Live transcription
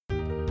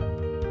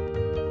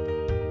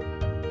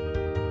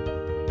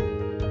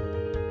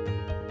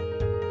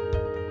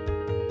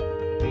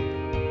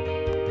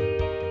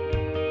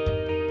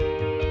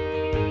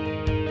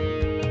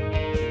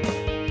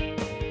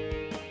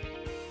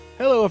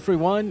Hello,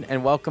 everyone,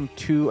 and welcome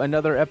to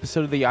another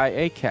episode of the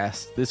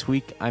iACast. This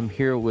week, I'm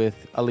here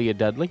with Aleeha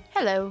Dudley.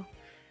 Hello.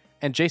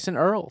 And Jason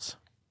Earls.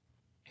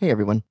 Hey,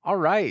 everyone. All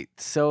right,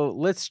 so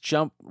let's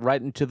jump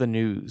right into the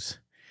news.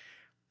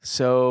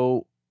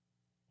 So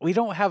we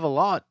don't have a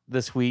lot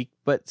this week,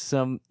 but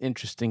some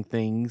interesting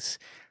things.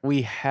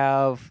 We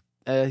have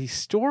a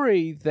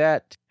story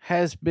that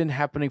has been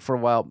happening for a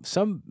while.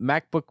 Some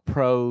MacBook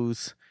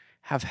Pros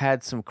have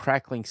had some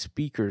crackling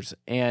speakers,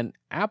 and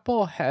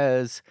Apple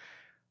has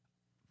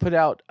put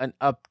out an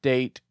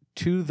update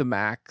to the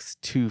Macs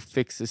to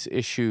fix this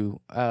issue.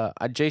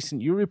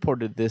 Jason, you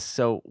reported this,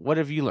 so what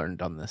have you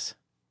learned on this?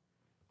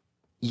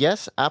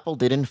 Yes, Apple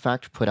did in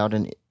fact put out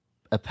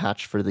a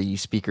patch for the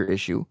speaker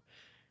issue.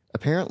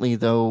 Apparently,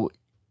 though,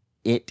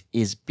 it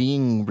is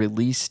being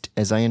released,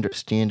 as I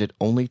understand it,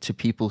 only to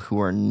people who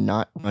are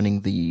not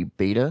running the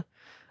beta,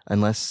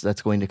 unless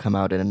that's going to come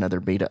out in another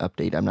beta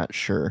update. I'm not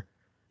sure.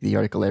 The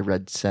article I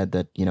read said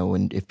that,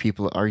 if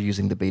people are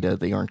using the beta,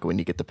 they aren't going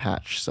to get the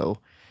patch. So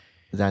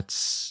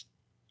that's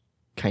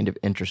kind of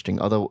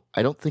interesting. Although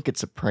I don't think it's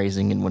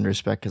surprising in one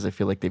respect, because I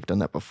feel like they've done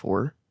that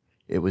before.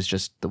 It was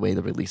just the way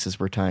the releases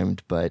were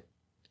timed. But,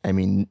 I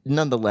mean,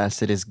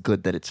 nonetheless, it is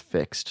good that it's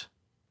fixed.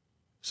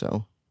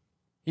 So.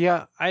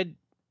 Yeah,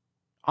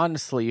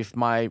 honestly, if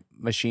my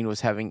machine was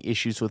having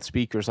issues with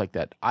speakers like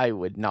that, I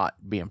would not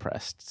be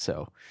impressed.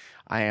 So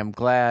I am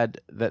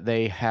glad that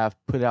they have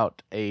put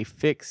out a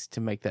fix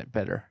to make that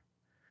better.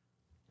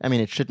 I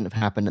mean, it shouldn't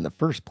have happened in the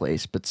first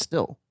place, but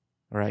still.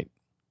 Right.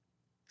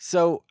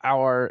 So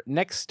our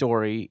next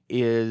story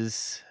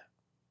is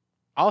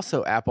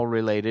also Apple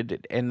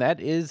related, and that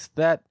is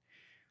that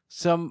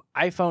some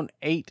iPhone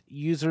 8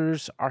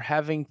 users are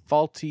having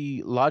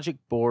faulty logic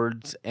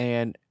boards,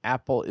 and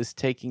Apple is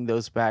taking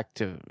those back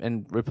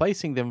and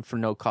replacing them for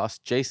no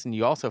cost. Jason,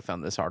 you also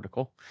found this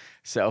article,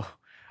 so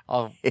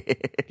I'll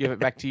give it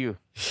back to you.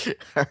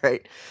 All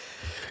right.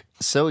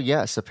 So,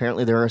 yes,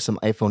 apparently there are some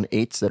iPhone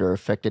 8s that are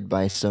affected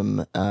by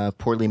some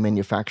poorly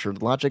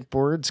manufactured logic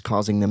boards,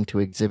 causing them to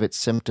exhibit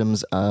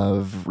symptoms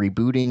of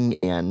rebooting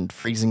and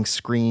freezing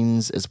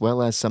screens, as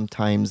well as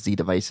sometimes the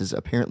devices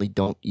apparently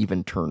don't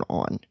even turn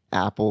on.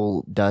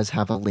 Apple does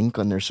have a link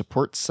on their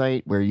support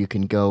site where you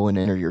can go and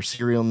enter your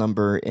serial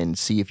number and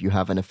see if you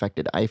have an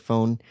affected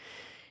iPhone.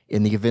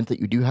 In the event that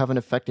you do have an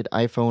affected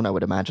iPhone, I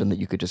would imagine that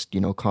you could just,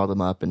 call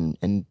them up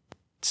and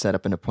set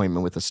up an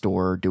appointment with a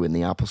store, do it in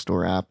the Apple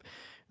Store app.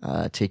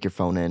 Take your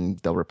phone in,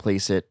 they'll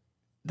replace it,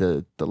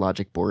 the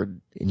logic board,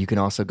 and you can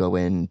also go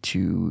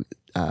into,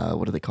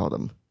 what do they call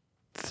them?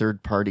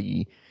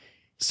 Third-party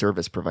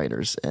service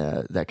providers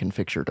that can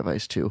fix your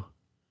device too.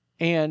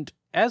 And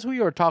as we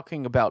were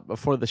talking about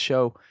before the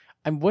show,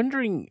 I'm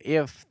wondering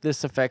if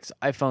this affects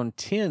iPhone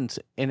 10s,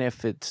 and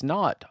if it's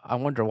not, I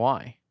wonder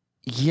why.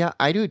 Yeah,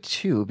 I do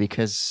too,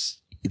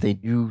 because they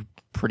do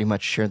pretty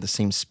much share the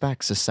same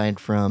specs aside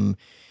from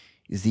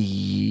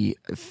the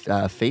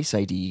Face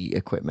ID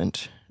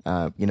equipment.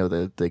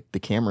 The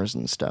cameras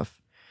and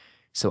stuff.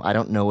 So I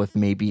don't know if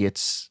maybe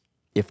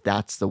if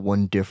that's the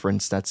one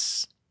difference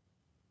that's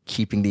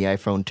keeping the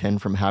iPhone 10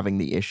 from having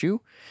the issue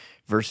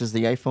versus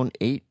the iPhone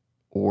 8,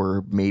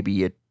 or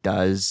maybe it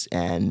does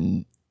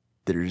and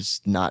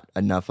there's not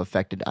enough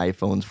affected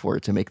iPhones for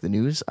it to make the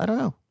news. I don't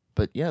know.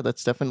 But yeah,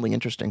 that's definitely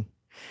interesting.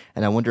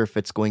 And I wonder if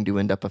it's going to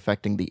end up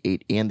affecting the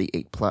 8 and the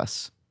 8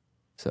 Plus.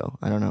 So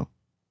I don't know.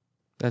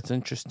 That's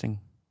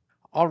interesting.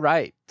 All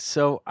right,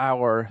 so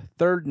our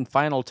third and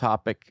final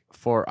topic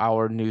for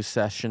our news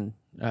section,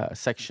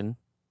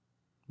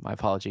 my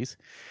apologies,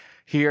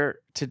 here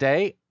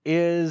today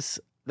is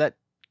that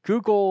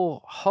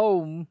Google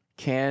Home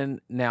can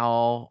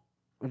now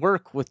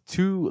work with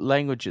 2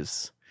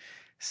 languages.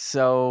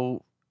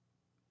 So,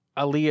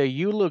 Aleeha,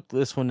 you looked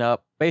this one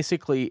up.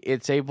 Basically,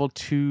 it's able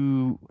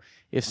to,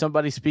 if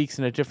somebody speaks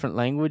in a different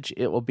language,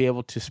 it will be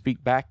able to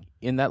speak back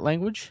in that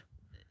language?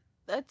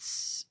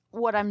 That's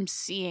what I'm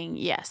seeing,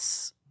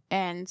 yes.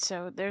 And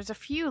so there's a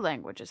few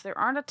languages. There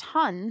aren't a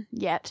ton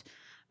yet,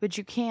 but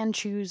you can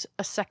choose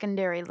a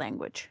secondary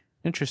language.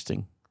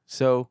 Interesting.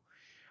 So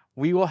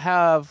we will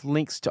have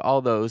links to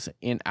all those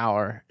in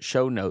our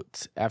show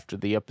notes after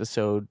the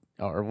episode,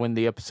 or when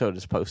the episode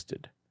is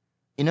posted.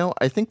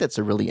 I think that's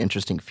a really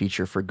interesting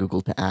feature for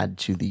Google to add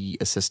to the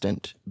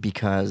Assistant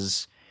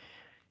because,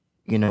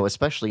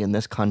 especially in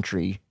this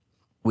country,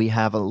 we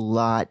have a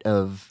lot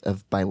of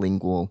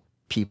bilingual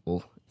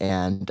people.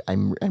 And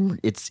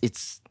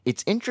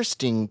it's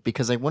interesting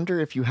because I wonder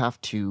if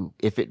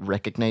if it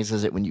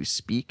recognizes it when you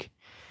speak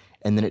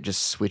and then it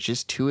just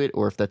switches to it,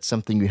 or if that's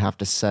something you have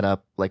to set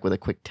up like with a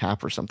quick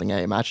tap or something. I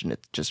imagine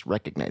it just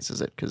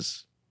recognizes it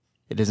because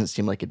it doesn't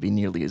seem like it'd be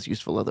nearly as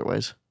useful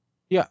otherwise.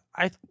 Yeah,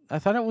 I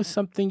thought it was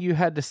something you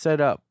had to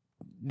set up.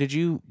 Is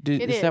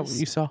that what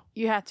you saw?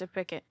 You had to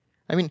pick it.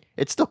 I mean,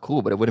 it's still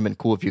cool, but it would have been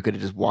cool if you could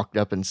have just walked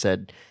up and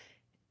said,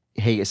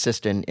 "Hey,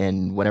 assistant,"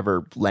 in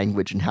whatever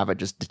language, and have it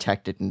just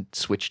detect it and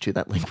switch to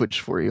that language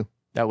for you.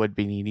 That would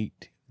be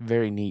neat.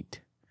 Very neat.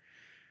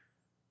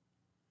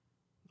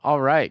 All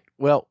right.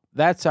 Well,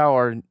 that's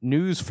our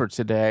news for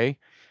today.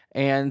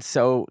 And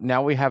so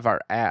now we have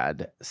our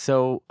ad.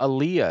 So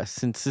Aleeha,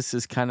 since this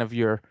is kind of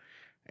your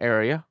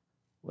area,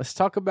 let's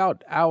talk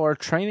about our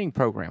training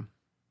program.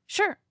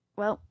 Sure.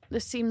 Well,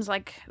 this seems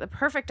like the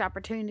perfect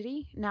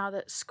opportunity now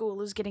that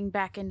school is getting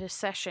back into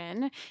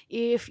session.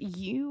 If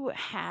you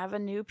have a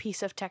new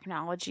piece of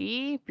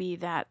technology, be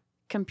that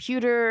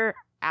computer,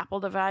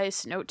 Apple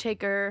device, note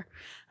taker,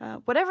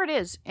 whatever it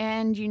is,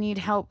 and you need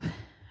help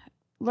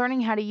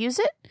learning how to use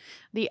it,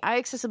 the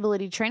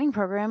iAccessibility training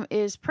program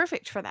is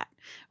perfect for that.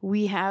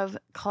 We have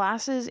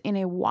classes in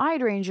a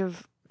wide range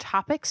of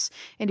topics,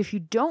 and if you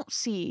don't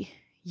see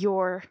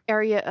your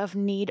area of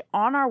need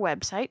on our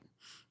website,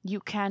 you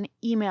can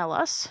email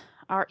us.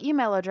 Our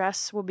email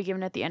address will be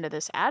given at the end of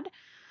this ad.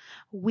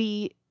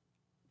 We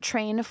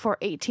train for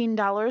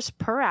 $18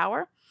 per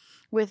hour,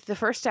 with the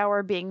first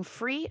hour being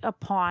free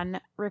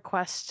upon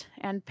request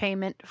and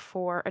payment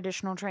for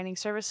additional training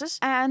services.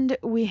 And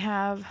we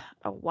have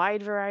a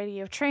wide variety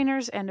of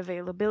trainers and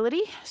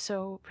availability,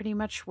 so pretty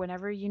much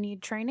whenever you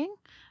need training,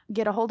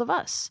 get a hold of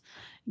us.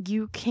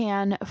 You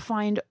can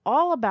find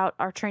all about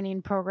our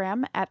training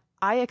program at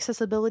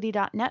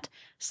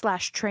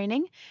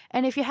iaccessibility.net/training.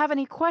 And if you have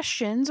any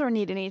questions or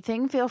need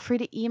anything, feel free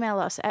to email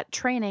us at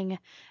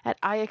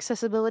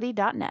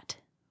training@iaccessibility.net.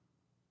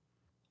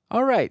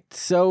 All right,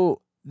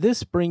 so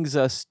this brings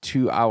us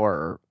to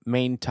our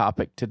main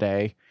topic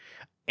today,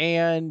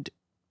 and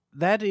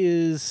that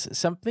is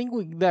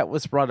something that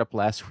was brought up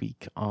last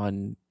week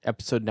on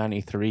episode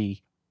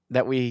 93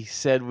 that we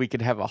said we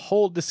could have a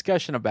whole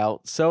discussion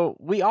about, so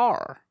we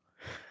are.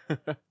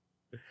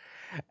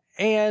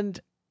 And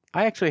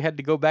I actually had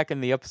to go back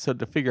in the episode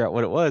to figure out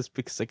what it was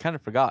because I kind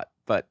of forgot,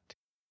 but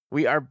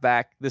we are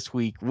back this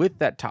week with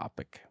that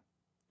topic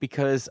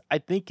because I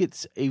think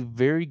it's a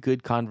very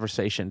good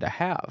conversation to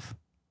have.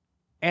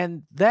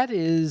 And that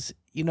is,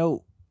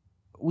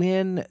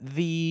 when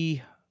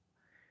the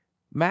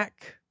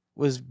Mac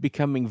was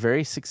becoming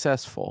very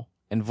successful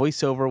and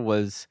VoiceOver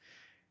was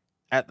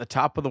at the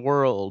top of the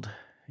world,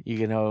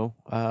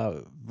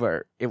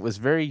 where it was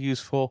very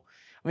useful.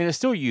 I mean, it's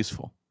still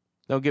useful.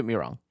 Don't get me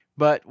wrong.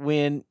 But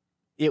when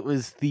it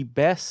was the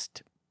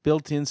best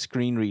built-in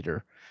screen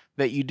reader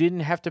that you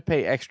didn't have to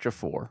pay extra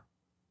for,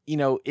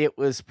 it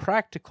was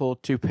practical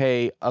to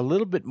pay a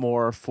little bit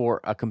more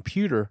for a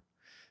computer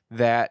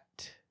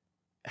that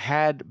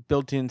had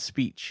built-in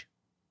speech.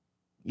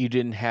 You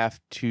didn't have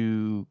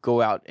to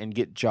go out and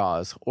get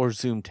JAWS or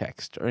Zoom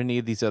Text or any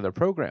of these other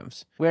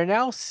programs. We're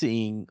now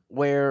seeing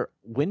where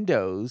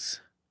Windows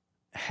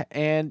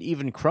and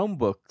even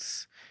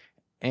Chromebooks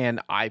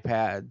and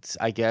iPads,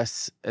 I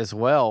guess, as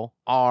well,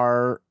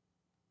 are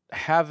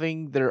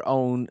having their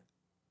own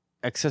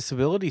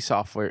accessibility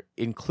software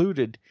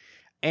included,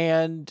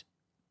 and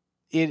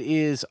it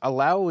is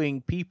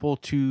allowing people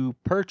to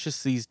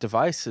purchase these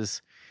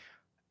devices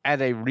at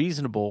a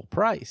reasonable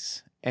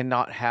price and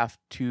not have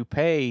to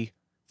pay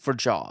for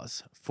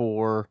JAWS,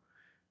 for,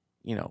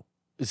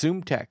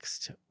 Zoom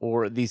Text,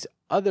 or these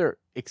other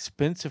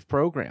expensive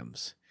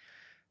programs.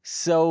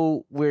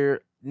 So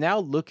we're now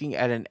looking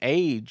at an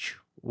age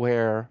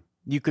where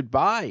you could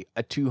buy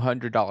a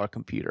 $200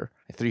 computer,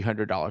 a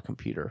 $300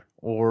 computer,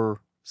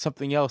 or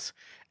something else,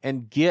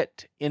 and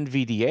get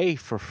NVDA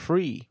for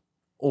free,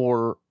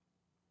 or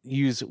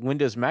use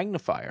Windows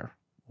Magnifier,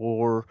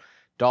 or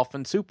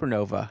Dolphin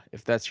Supernova,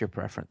 if that's your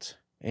preference.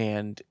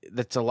 And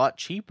that's a lot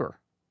cheaper.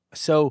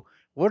 So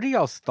what are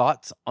y'all's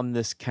thoughts on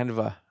this kind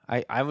of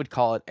I would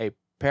call it a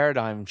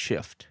paradigm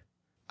shift?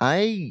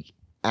 I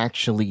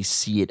actually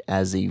see it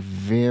as a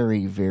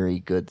very, very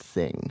good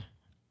thing.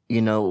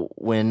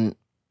 When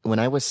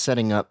I was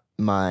setting up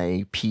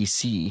my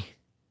PC,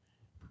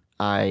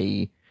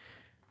 I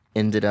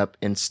ended up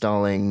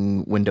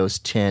installing Windows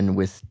 10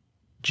 with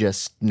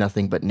just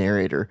nothing but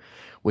Narrator,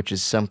 which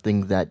is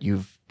something that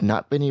you've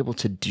not been able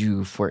to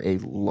do for a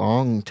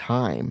long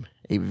time,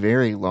 a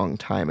very long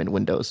time in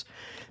Windows,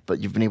 but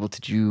you've been able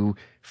to do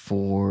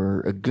for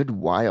a good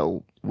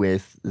while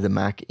with the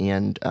Mac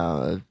and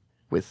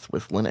with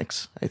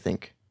Linux. I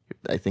think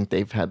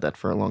they've had that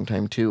for a long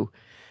time too,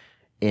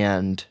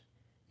 and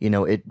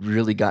it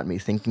really got me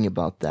thinking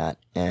about that.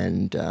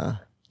 And I'm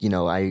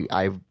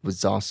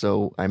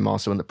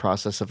also in the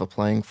process of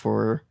applying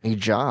for a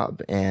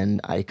job, and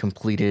I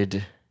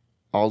completed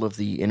all of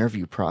the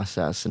interview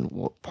process,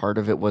 and part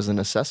of it was an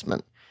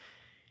assessment.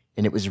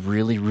 And it was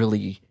really,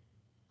 really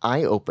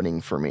eye-opening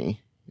for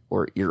me,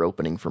 or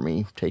ear-opening for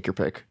me, take your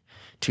pick,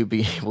 to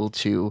be able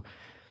to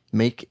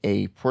make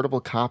a portable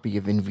copy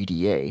of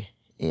NVDA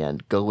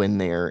and go in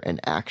there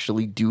and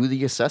actually do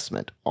the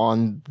assessment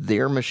on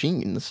their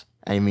machines.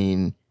 I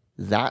mean,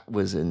 that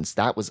was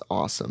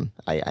awesome.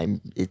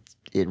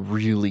 It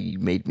really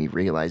made me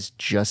realize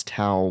just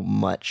how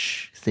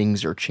much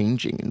things are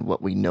changing and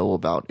what we know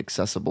about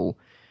accessible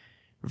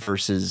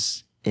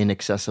versus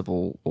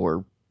inaccessible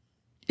or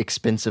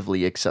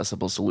expensively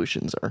accessible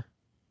solutions are.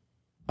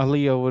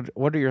 Aleeha,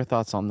 what are your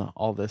thoughts on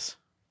all this?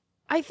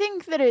 I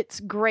think that it's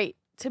great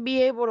to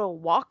be able to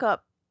walk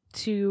up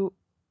to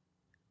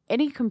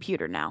any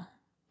computer now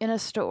in a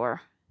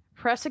store,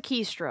 press a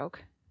keystroke,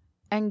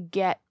 and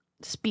get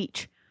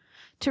speech,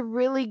 to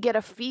really get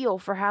a feel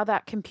for how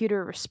that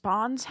computer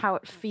responds, how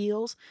it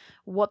feels,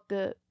 what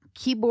the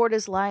keyboard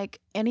is like,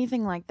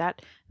 anything like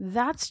that.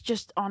 That's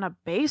just on a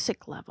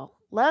basic level,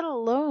 let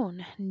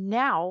alone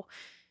now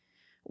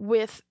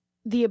with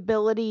the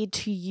ability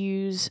to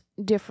use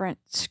different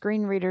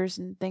screen readers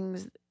and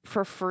things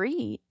for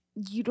free.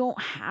 You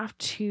don't have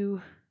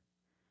to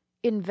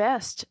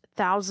invest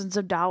thousands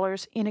of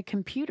dollars in a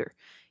computer.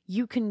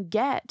 You can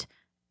get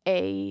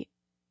a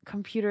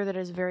computer that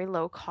is very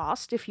low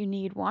cost if you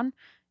need one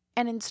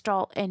and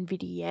install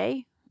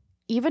NVDA.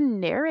 Even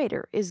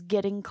Narrator is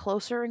getting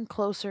closer and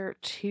closer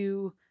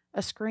to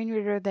a screen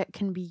reader that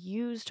can be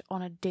used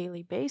on a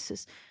daily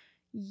basis.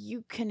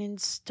 You can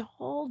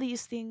install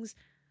these things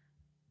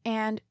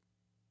and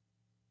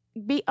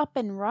be up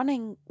and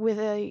running with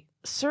a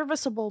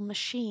serviceable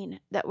machine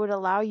that would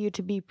allow you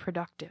to be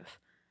productive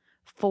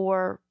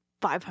for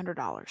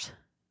 $500.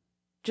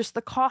 Just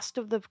the cost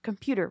of the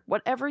computer,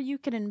 whatever you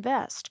can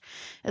invest,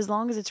 as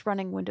long as it's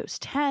running Windows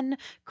 10,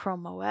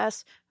 Chrome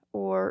OS,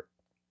 or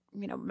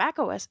Mac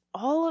OS,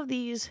 all of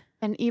these,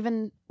 and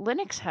even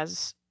Linux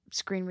has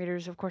screen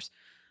readers, of course.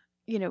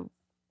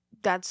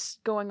 That's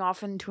going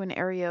off into an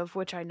area of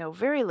which I know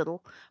very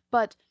little,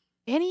 but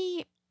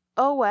any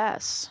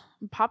OS,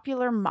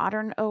 popular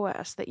modern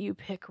OS that you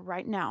pick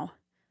right now,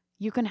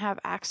 you can have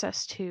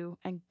access to,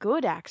 and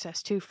good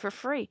access to, for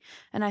free.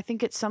 And I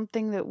think it's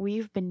something that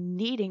we've been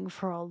needing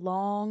for a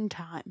long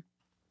time.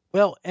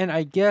 Well, and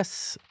I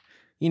guess,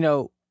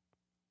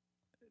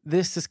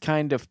 this has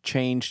kind of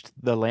changed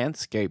the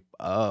landscape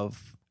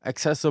of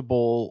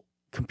accessible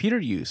computer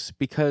use,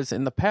 because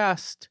in the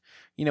past,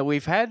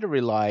 we've had to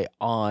rely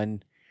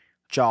on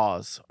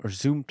JAWS or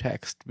Zoom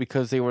Text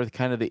because they were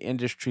kind of the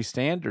industry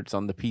standards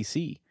on the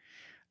PC.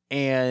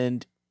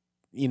 And,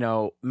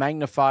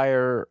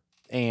 Magnifier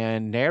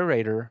and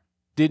Narrator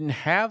didn't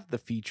have the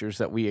features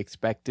that we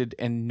expected,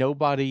 and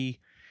nobody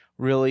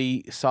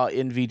really saw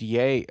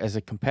NVDA as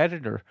a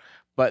competitor,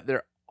 but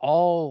they're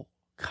all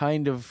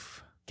kind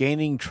of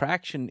gaining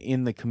traction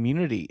in the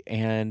community.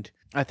 And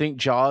I think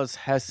JAWS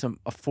has some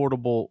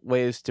affordable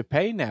ways to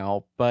pay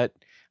now, but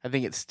I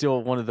think it's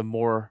still one of the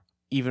more,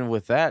 even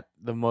with that,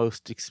 the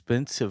most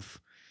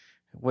expensive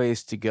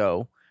ways to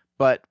go.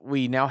 But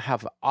we now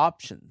have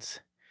options.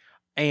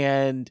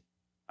 And,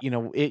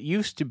 it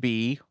used to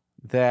be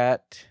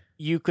that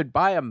you could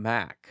buy a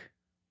Mac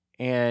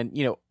and,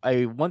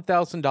 a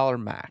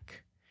 $1,000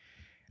 Mac,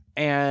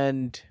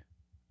 and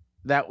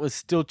that was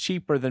still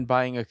cheaper than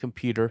buying a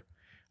computer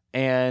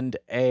and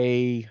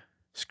a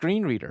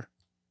screen reader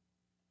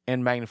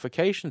and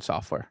magnification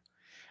software.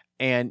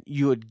 And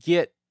you would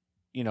get,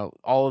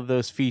 all of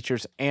those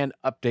features and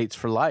updates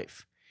for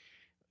life.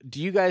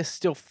 Do you guys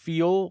still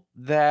feel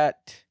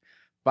that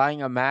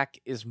buying a Mac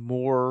is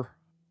more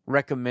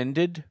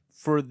recommended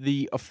for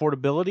the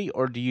affordability,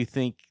 or do you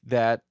think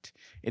that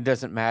it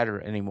doesn't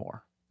matter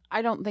anymore?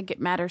 I don't think it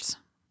matters.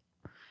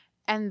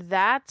 And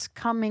that's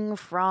coming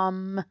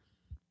from...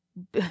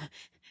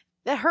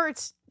 That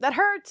hurts.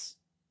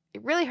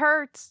 It really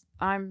hurts.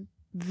 I'm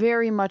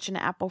very much an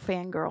Apple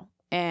fangirl.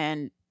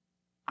 And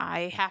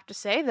I have to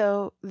say,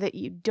 though, that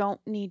you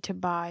don't need to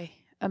buy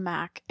a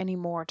Mac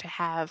anymore to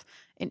have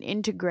an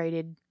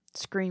integrated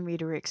screen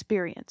reader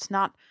experience.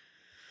 Not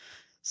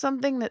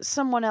something that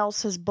someone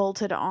else has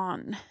bolted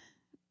on.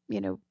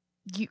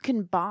 You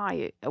can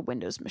buy a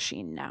Windows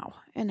machine now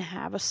and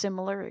have a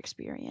similar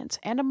experience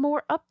and a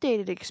more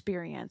updated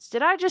experience.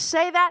 Did I just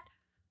say that?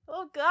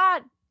 Oh,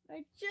 God.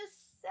 I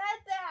just said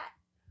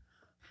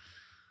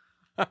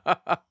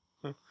that.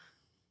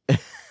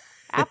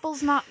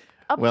 Apple's not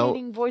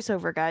updating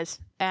VoiceOver, guys,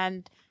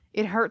 and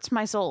it hurts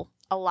my soul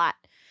a lot.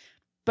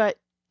 But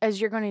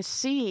as you're going to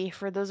see,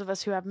 for those of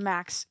us who have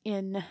Macs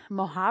in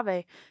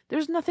Mojave,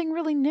 there's nothing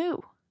really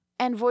new.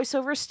 And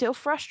VoiceOver is still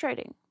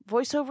frustrating.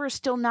 VoiceOver is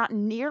still not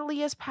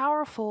nearly as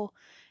powerful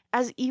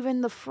as even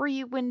the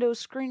free Windows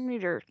screen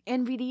reader,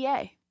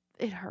 NVDA.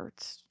 It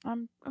hurts.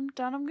 I'm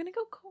done. I'm going to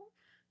go cold.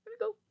 I'm going to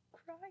go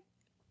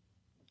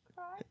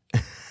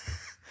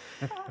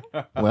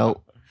cry.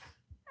 Well,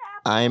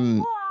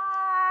 I'm...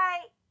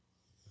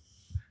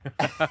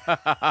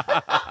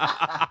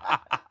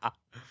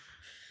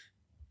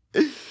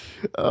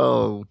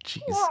 Oh, jeez.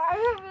 Why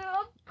have you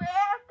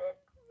abandoned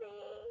me?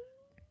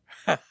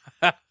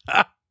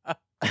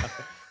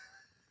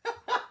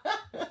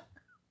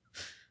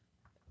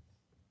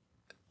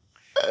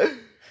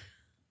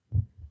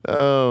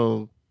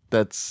 Oh,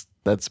 that's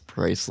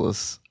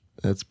priceless.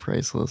 That's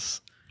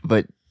priceless.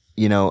 But,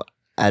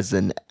 as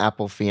an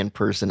Apple fan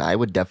person, I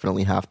would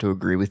definitely have to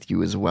agree with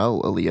you as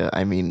well, Aleeha.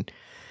 I mean,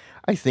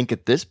 I think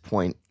at this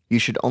point, you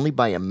should only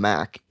buy a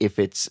Mac if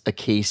it's a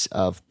case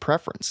of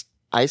preference.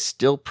 I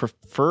still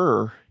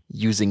prefer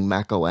using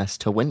Mac OS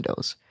to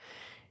Windows,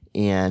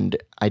 and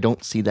I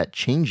don't see that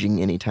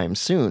changing anytime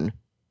soon.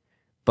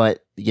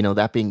 But,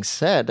 that being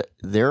said,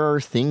 there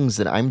are things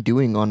that I'm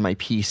doing on my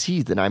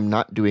PC that I'm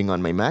not doing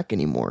on my Mac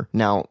anymore.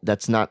 Now,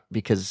 that's not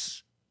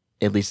because,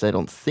 at least I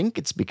don't think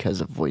it's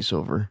because of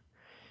VoiceOver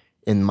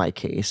in my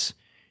case,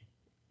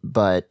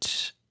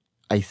 but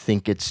I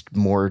think it's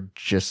more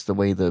just the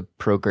way the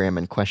program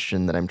in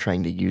question that I'm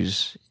trying to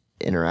use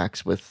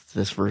interacts with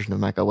this version of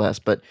macOS.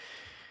 But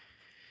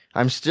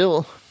I'm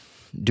still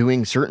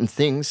doing certain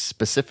things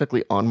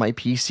specifically on my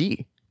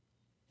PC.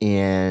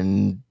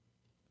 And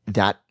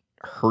that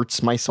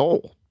hurts my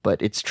soul,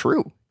 but it's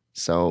true.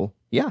 So,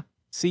 yeah.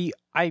 See,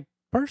 I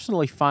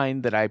personally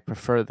find that I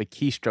prefer the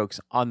keystrokes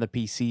on the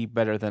PC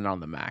better than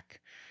on the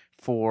Mac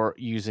for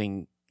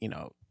using,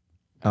 a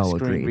screen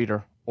agreed.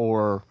 reader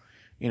or,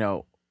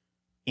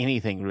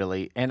 anything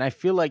really. And I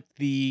feel like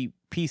the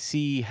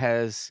PC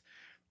has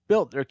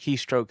built their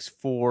keystrokes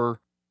for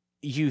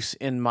use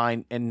in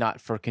mind and not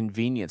for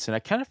convenience. And I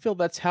kind of feel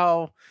that's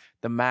how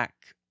the Mac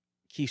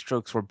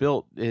keystrokes were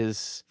built,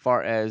 as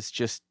far as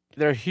just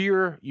they're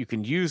here, you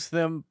can use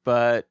them,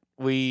 but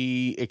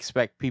we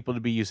expect people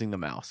to be using the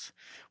mouse,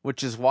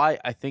 which is why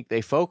I think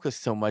they focus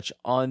so much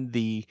on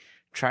the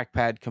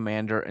trackpad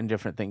commander and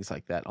different things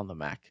like that on the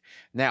Mac.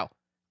 Now,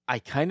 I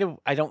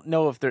don't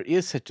know if there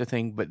is such a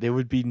thing, but it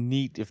would be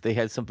neat if they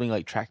had something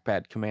like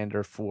trackpad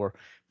commander for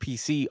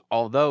PC.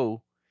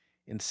 Although,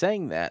 in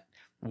saying that,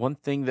 one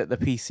thing that the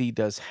PC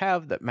does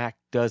have that Mac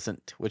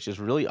doesn't, which is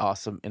really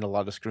awesome in a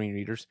lot of screen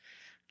readers,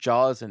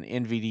 JAWS and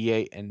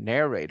NVDA and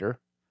Narrator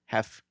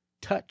have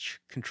touch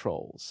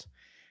controls.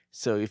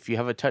 So if you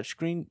have a touch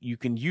screen, you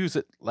can use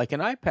it like an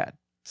iPad.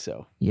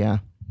 So yeah,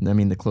 I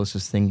mean, the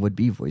closest thing would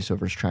be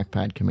VoiceOver's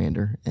trackpad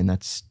commander, and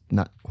that's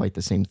not quite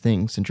the same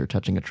thing since you're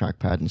touching a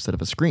trackpad instead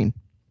of a screen.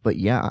 But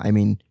yeah, I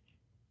mean,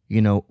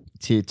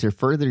 to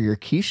further your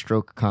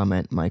keystroke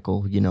comment,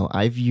 Michael,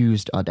 I've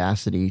used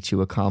Audacity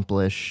to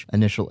accomplish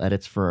initial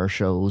edits for our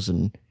shows,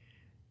 and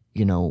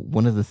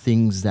one of the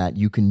things that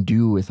you can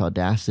do with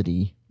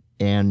Audacity,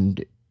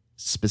 and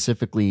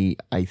specifically,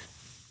 I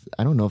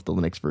don't know if the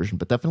Linux version,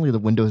 but definitely the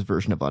Windows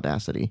version of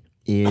Audacity,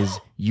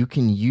 is you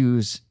can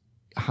use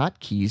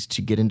hotkeys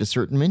to get into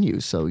certain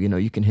menus. So,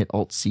 you can hit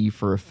Alt-C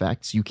for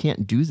effects. You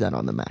can't do that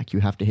on the Mac.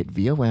 You have to hit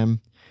VOM,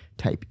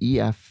 type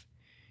EF,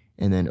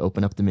 and then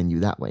open up the menu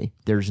that way.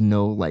 There's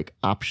no like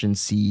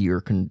Option-C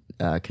or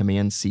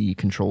Command-C,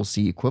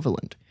 Control-C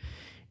equivalent.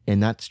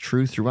 And that's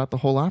true throughout the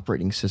whole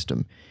operating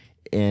system.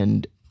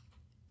 And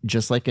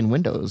just like in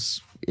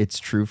Windows, it's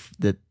true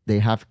that they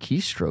have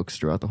keystrokes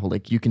throughout the whole,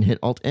 like you can hit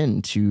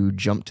Alt-N to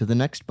jump to the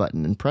next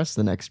button and press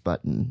the next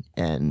button.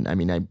 And I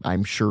mean,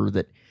 I'm sure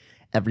that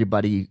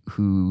everybody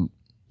who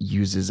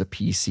uses a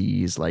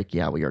PC is like,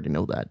 yeah, we already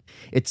know that.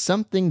 It's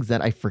something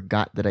that I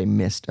forgot that I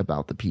missed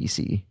about the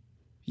PC.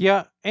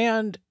 Yeah,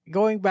 and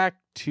going back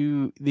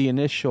to the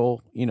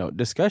initial,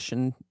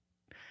 discussion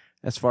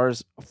as far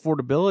as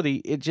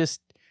affordability,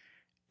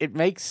 it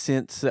makes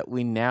sense that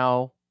we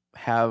now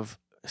have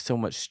so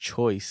much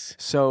choice.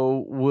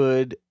 So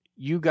would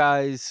you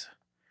guys,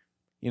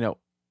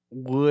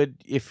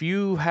 if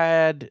you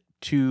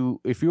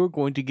were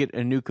going to get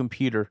a new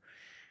computer,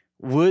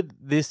 would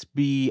this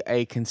be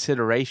a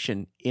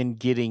consideration in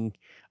getting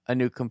a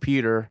new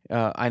computer?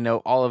 I know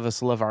all of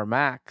us love our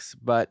Macs,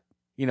 but,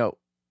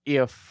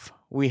 if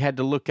we had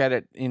to look at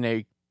it in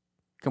a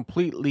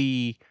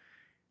completely,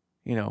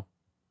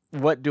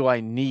 what do I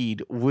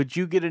need? Would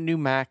you get a new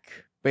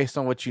Mac based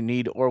on what you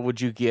need, or would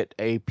you get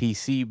a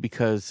PC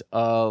because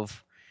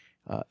of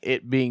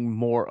it being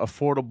more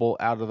affordable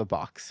out of the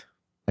box?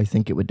 I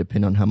think it would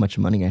depend on how much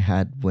money I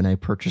had when I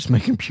purchased my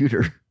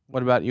computer.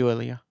 What about you,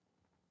 Aleeha?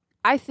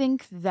 I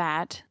think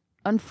that,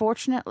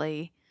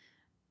 unfortunately,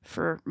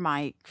 for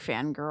my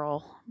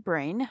fangirl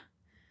brain,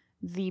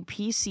 the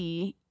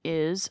PC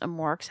is a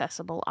more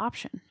accessible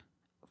option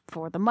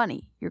for the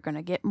money. You're going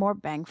to get more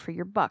bang for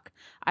your buck.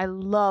 I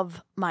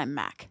love my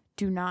Mac.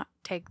 Do not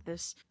take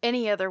this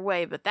any other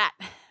way but that,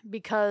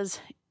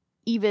 because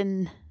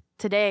even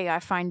today I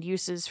find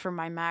uses for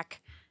my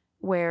Mac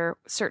where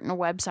certain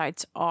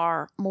websites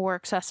are more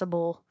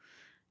accessible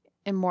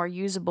and more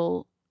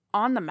usable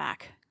on the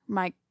Mac.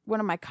 One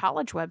of my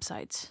college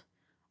websites,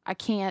 I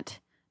can't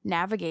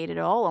navigate it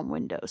all on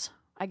Windows.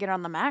 I get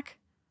on the Mac,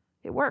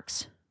 it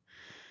works.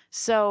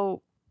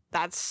 So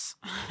that's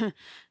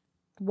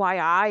why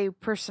I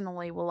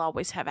personally will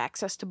always have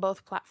access to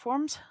both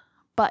platforms.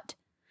 But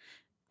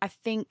I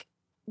think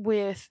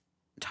with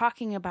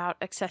talking about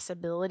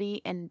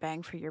accessibility and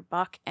bang for your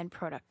buck and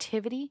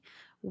productivity,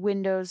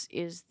 Windows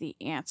is the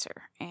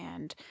answer.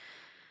 And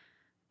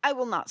I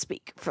will not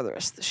speak for the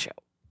rest of the show.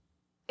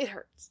 It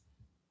hurts.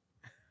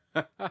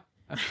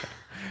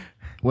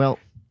 Well,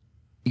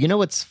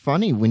 what's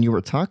funny, when you were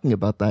talking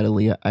about that,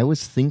 Aleeha, I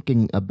was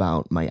thinking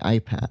about my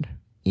iPad,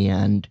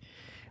 and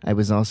I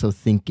was also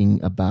thinking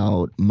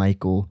about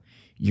Michael,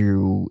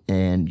 you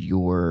and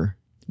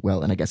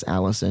and I guess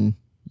Allison,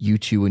 you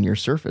two and your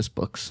Surface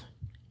Books.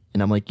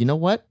 And I'm like, you know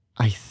what?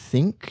 I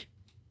think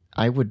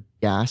I would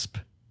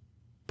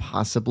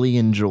possibly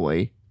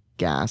enjoy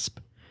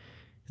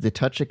the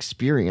touch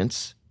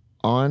experience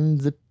on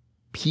the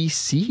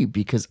PC,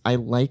 because I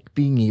like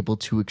being able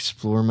to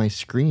explore my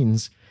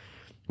screens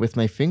with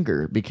my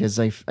finger, because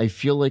I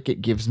feel like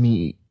it gives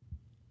me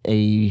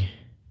a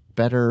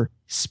better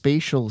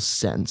spatial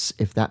sense,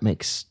 if that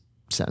makes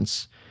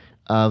sense,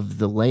 of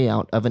the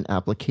layout of an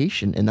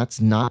application, and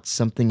that's not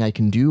something I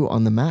can do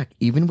on the Mac.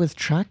 Even with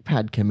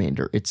Trackpad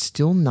Commander, it's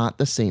still not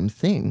the same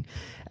thing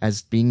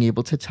as being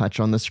able to touch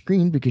on the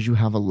screen because you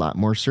have a lot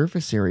more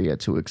surface area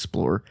to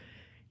explore,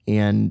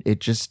 and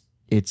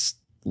it's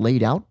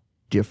laid out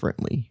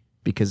differently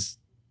because,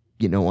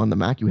 you know, on the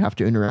Mac you have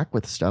to interact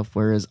with stuff,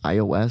 whereas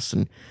iOS,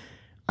 and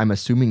I'm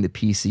assuming the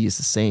PC is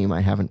the same.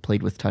 I haven't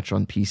played with touch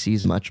on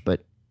PCs much,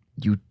 but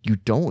you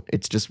don't.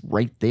 It's just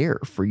right there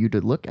for you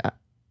to look at.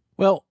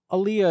 Well,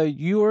 Aleeha,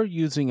 you are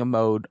using a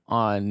mode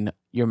on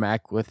your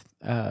Mac with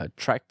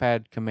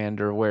Trackpad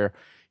Commander where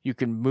you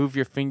can move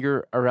your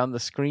finger around the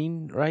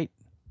screen, right?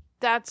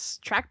 That's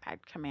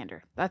Trackpad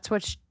Commander. That's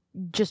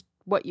just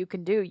what you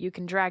can do. You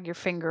can drag your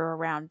finger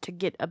around to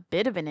get a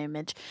bit of an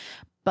image,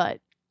 but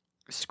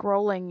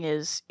scrolling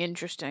is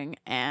interesting,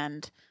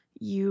 and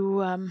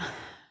you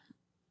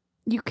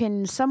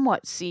can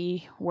somewhat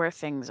see where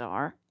things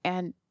are.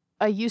 And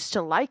I used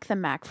to like the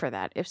Mac for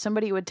that. If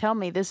somebody would tell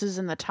me this is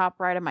in the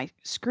top right of my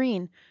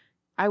screen,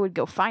 I would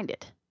go find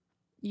it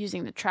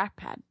using the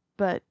trackpad.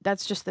 But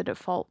that's just the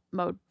default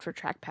mode for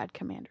Trackpad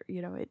Commander.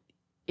 You know,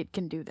 it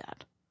can do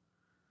that.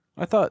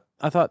 I thought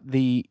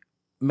the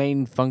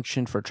main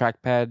function for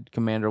Trackpad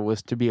Commander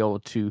was to be able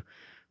to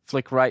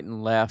flick right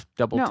and left,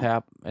 double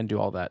tap, and do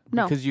all that.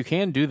 No. Because you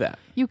can do that.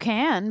 You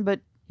can,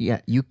 but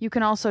Yeah, you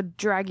can also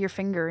drag your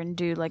finger and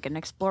do like an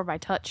explore by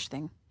touch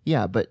thing.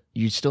 Yeah, but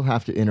you still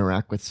have to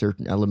interact with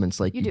certain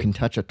elements. Like you do. can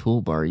touch a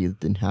toolbar, you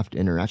then have to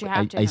interact. You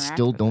have to I interact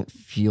still with don't it.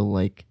 feel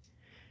like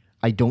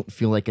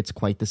it's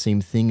quite the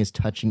same thing as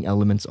touching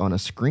elements on a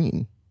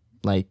screen.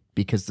 Like,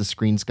 because the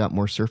screen's got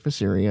more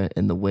surface area,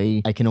 and the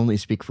way, I can only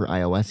speak for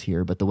iOS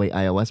here, but the way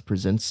iOS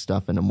presents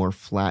stuff in a more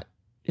flat,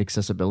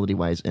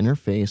 accessibility-wise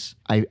interface,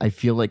 I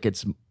feel like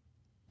it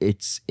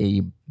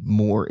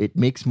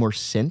makes more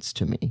sense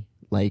to me.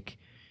 Like,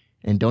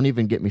 and don't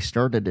even get me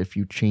started if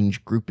you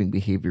change grouping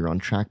behavior on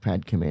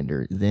Trackpad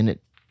Commander, then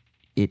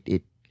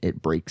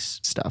it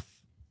breaks stuff.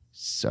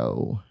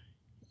 So,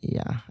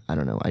 yeah, I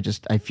don't know.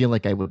 I feel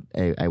like I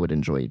would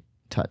enjoy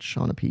touch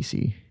on a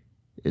PC,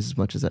 as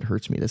much as that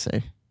hurts me to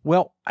say.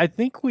 Well, I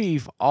think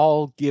we've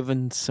all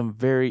given some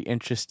very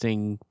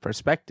interesting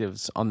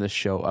perspectives on this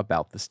show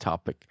about this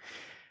topic.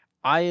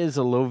 I, as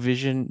a low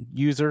vision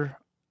user,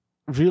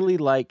 really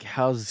like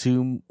how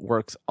Zoom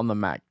works on the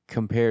Mac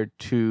compared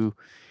to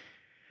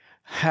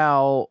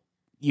how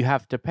you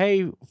have to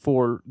pay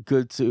for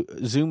good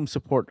Zoom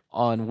support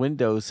on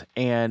Windows,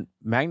 and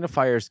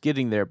Magnifier's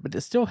getting there, but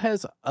it still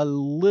has a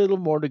little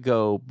more to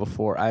go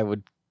before I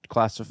would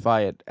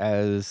classify it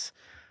as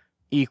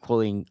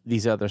equaling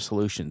these other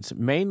solutions.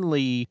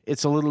 Mainly,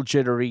 it's a little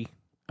jittery.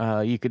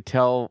 You could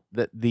tell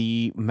that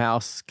the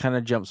mouse kind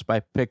of jumps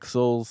by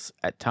pixels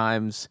at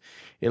times.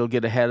 It'll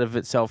get ahead of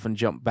itself and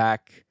jump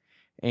back.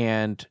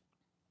 And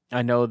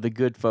I know the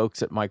good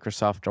folks at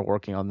Microsoft are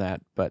working on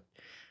that, but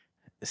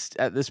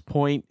at this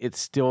point, it's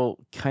still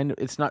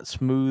it's not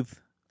smooth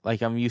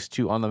like I'm used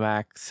to on the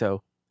Mac.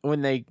 So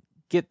when they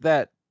get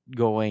that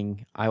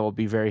going, I will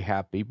be very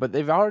happy. But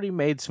they've already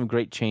made some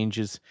great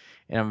changes,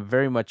 and I'm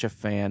very much a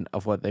fan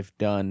of what they've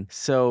done.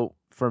 So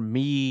for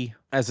me,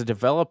 as a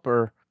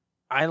developer,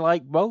 I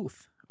like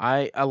both.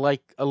 I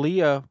like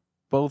Aleeha.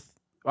 Both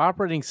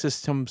operating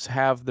systems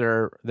have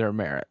their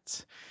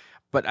merits.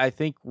 But I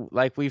think,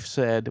 like we've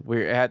said,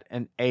 we're at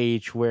an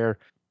age where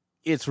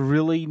it's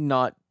really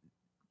not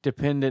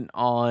dependent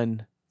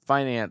on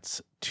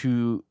finance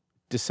to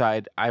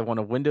decide I want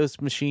a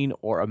Windows machine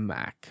or a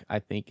Mac. I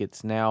think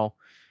it's now,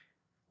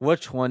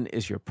 which one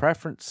is your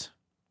preference?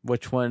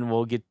 Which one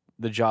will get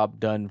the job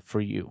done for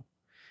you?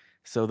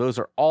 So those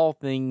are all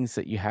things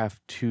that you have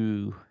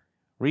to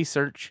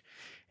research.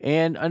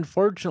 And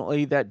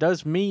unfortunately, that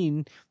does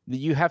mean that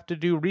you have to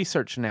do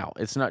research now.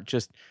 It's not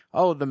just,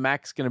 oh, the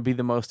Mac's going to be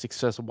the most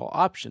accessible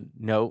option.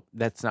 No,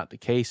 that's not the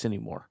case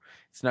anymore.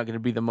 It's not going to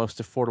be the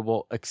most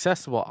affordable,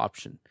 accessible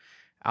option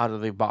out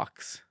of the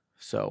box.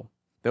 So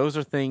those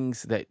are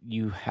things that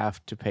you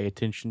have to pay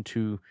attention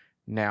to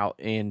now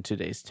in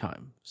today's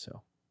time.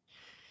 So,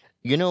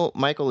 you know,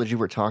 Michael, as you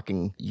were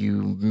talking,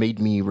 you made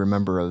me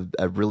remember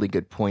a really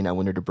good point I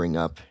wanted to bring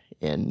up,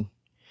 and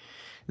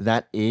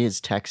that is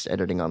text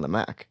editing on the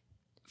Mac.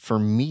 For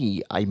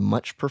me, I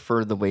much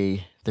prefer the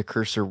way the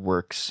cursor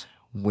works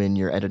when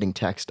you're editing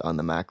text on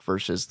the Mac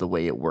versus the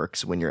way it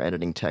works when you're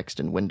editing text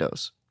in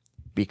Windows.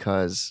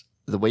 Because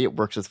the way it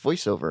works with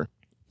VoiceOver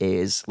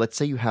is, let's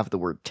say you have the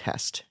word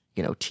test,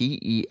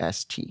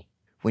 T-E-S-T.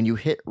 When you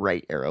hit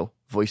right arrow,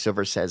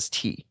 VoiceOver says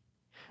T.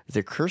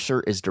 The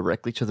cursor is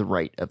directly to the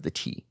right of the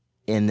T.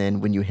 And then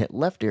when you hit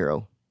left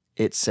arrow,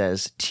 it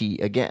says T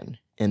again.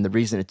 And the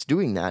reason it's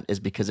doing that is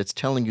because it's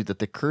telling you that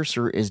the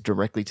cursor is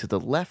directly to the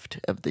left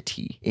of the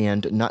T.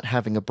 And not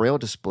having a Braille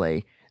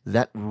display,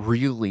 that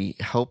really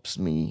helps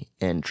me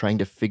in trying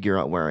to figure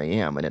out where I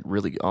am. And it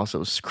really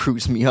also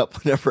screws me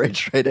up whenever I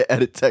try to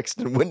edit text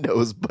in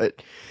Windows.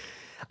 But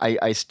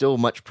I still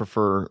much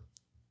prefer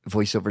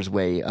VoiceOver's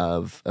way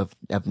of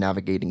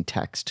navigating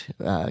text.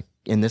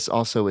 And this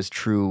also is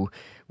true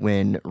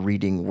when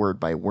reading word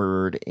by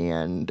word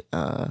and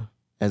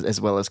as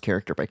well as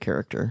character by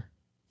character.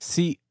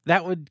 See,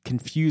 that would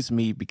confuse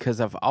me because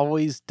I've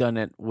always done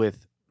it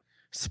with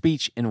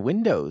speech in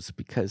Windows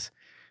because,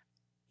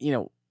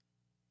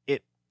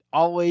 it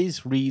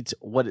always reads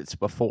what it's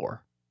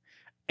before.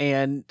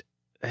 And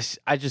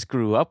I just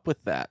grew up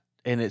with that.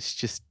 And it's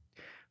just,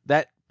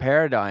 that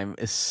paradigm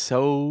is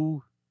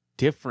so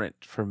different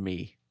for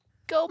me.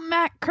 Go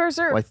Mac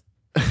cursor.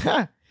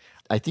 Well,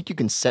 I think you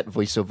can set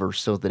VoiceOver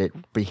so that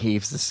it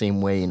behaves the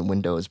same way in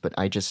Windows, but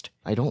I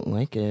don't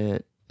like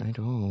it. I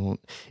don't.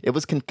 It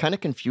was kind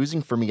of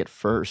confusing for me at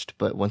first,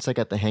 but once I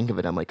got the hang of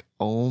it, I'm like,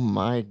 oh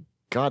my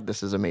God,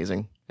 this is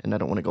amazing. And I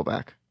don't want to go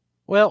back.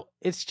 Well,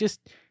 it's just,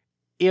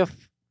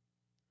 if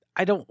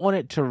I don't want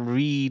it to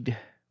read,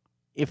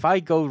 if I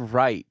go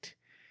right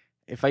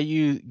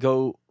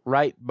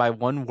by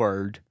one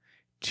word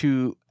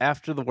to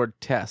after the word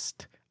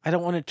test, I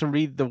don't want it to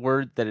read the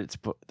word that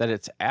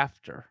it's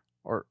after.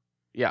 Or,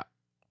 yeah.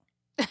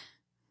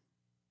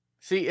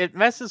 See, it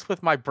messes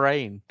with my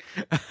brain.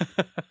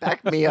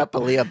 Back me up,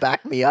 Aleeha.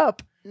 Back me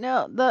up.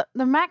 No,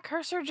 the Mac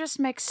cursor just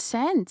makes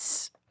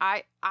sense.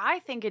 I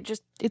think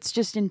it's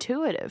just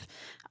intuitive.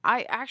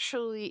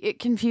 It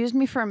confused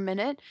me for a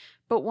minute,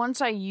 but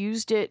once I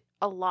used it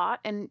a lot,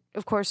 and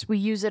of course we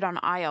use it on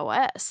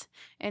iOS,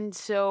 and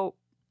so,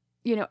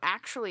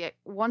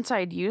 once I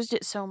had used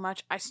it so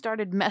much, I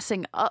started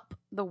messing up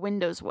the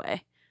Windows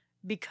way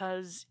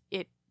because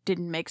it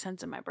didn't make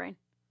sense in my brain.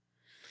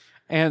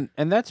 And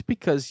that's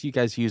because you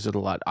guys use it a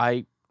lot.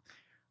 I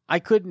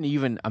couldn't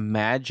even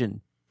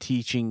imagine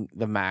teaching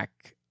the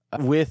Mac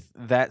with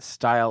that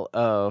style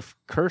of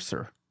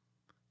cursor.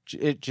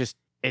 It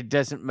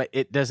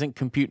doesn't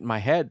compute in my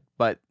head,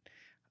 but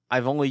I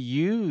haven't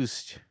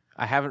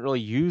really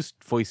used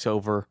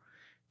VoiceOver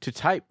to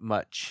type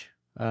much.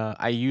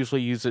 I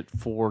usually use it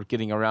for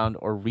getting around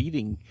or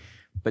reading,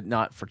 but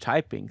not for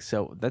typing.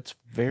 So that's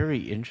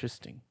very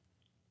interesting.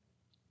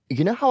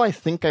 You know how I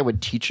think I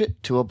would teach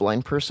it to a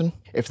blind person?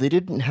 If they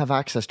didn't have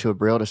access to a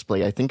Braille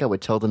display, I think I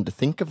would tell them to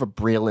think of a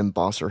Braille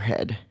embosser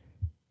head.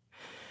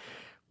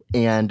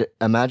 And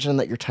imagine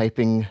that you're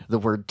typing the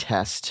word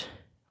test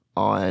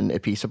on a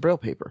piece of Braille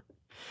paper.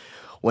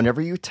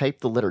 Whenever you type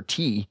the letter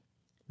T,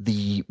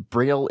 the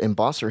Braille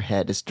embosser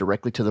head is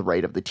directly to the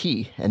right of the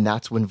T, and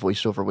that's when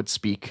VoiceOver would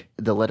speak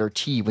the letter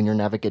T when you're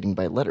navigating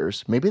by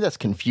letters. Maybe that's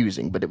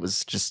confusing, but it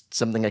was just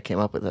something I came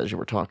up with as you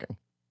were talking.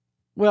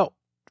 Well,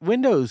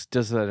 Windows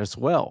does that as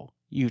well.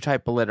 You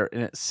type a letter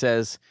and it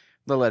says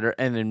the letter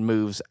and then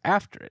moves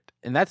after it,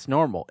 and that's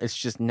normal. It's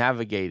just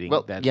navigating.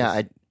 Well,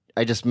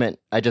 I just meant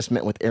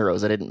with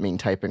arrows. I didn't mean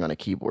typing on a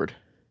keyboard.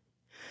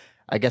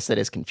 I guess that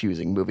is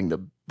confusing, moving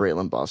the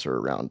Braille embosser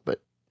around,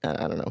 but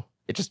I don't know.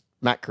 It just,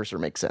 Mac cursor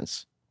makes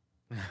sense.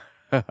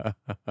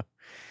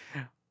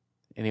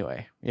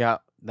 Anyway, yeah,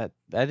 that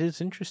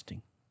is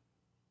interesting.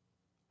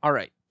 All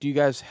right. Do you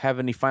guys have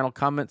any final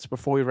comments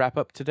before we wrap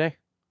up today?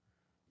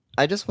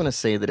 I just want to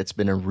say that it's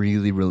been a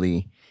really,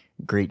 really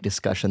great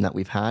discussion that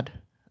we've had.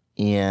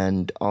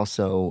 And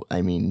also,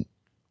 I mean,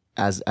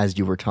 as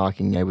you were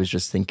talking, I was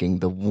just thinking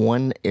the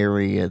one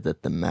area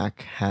that the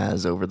Mac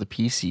has over the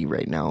PC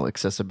right now,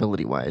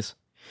 accessibility-wise,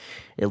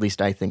 at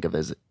least I think of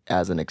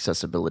as an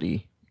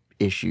accessibility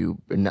issue,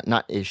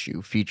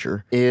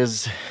 feature,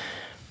 is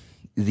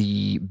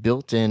the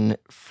built-in,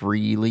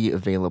 freely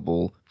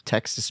available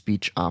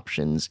text-to-speech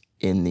options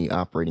in the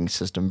operating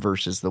system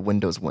versus the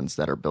Windows ones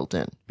that are built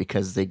in,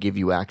 because they give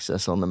you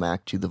access on the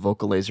Mac to the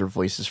vocalizer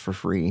voices for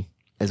free,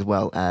 as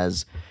well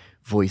as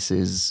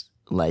voices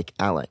like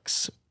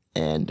Alex.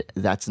 And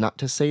that's not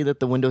to say that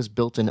the Windows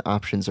built-in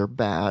options are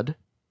bad,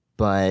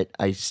 but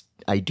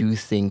I do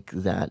think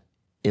that,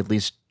 at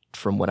least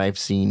from what I've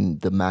seen,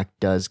 the Mac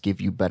does give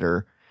you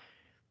better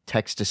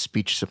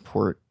text-to-speech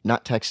support,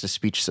 not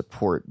text-to-speech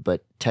support,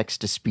 but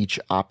text-to-speech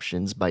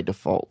options by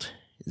default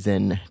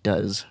than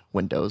does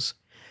Windows.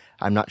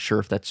 I'm not sure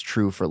if that's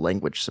true for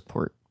language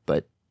support,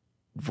 but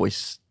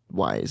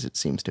voice-wise, it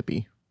seems to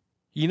be.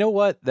 You know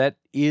what? That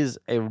is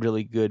a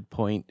really good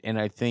point, and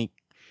I think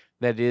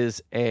that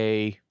is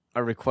a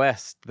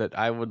request that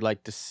I would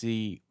like to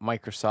see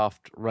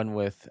Microsoft run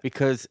with,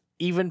 because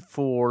even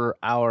for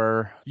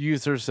our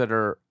users that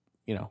are,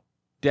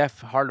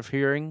 deaf, hard of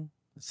hearing,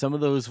 some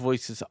of those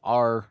voices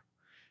are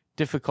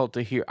difficult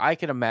to hear. I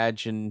can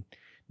imagine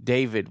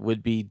David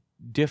would be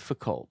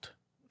difficult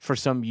for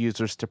some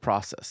users to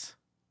process.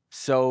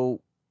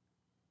 So,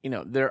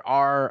 there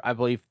are, I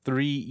believe,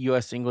 3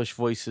 U.S. English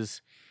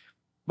voices,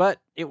 but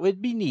it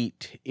would be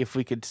neat if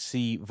we could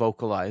see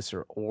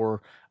Vocalizer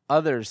or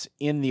others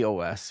in the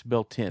OS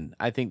built in.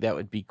 I think that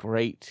would be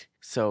great.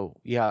 So,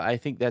 yeah, I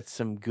think that's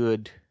a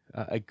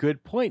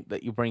good point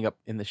that you bring up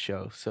in the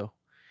show. So,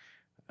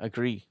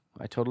 agree.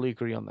 I totally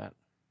agree on that.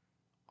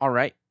 All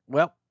right.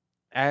 Well,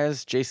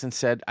 as Jason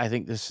said, I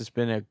think this has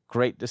been a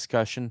great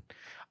discussion.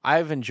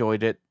 I've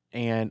enjoyed it,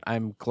 and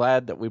I'm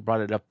glad that we brought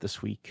it up this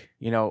week.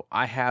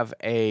 I have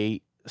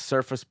a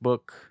Surface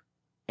Book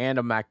and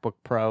a MacBook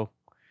Pro.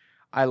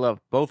 I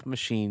love both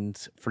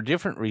machines for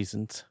different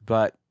reasons,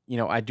 but,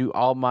 I do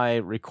all my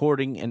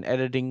recording and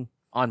editing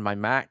on my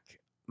Mac.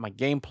 my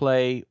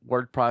gameplay,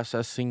 word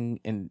processing,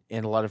 and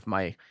a lot of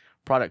my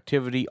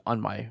productivity on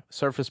my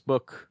Surface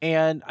Book.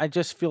 And I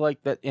just feel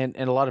like that, and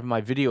a lot of my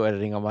video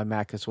editing on my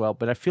Mac as well.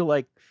 But I feel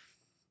like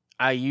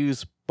I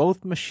use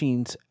both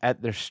machines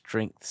at their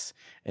strengths.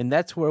 And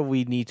that's where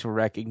we need to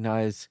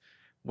recognize,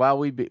 while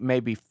we may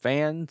be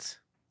fans,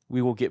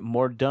 we will get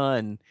more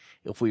done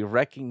if we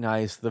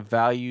recognize the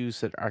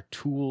values that our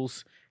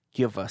tools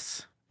give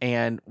us.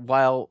 And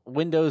while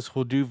Windows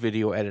will do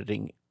video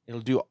editing,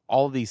 it'll do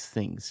all these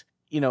things,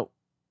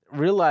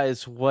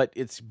 realize what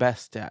it's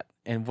best at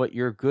and what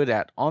you're good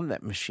at on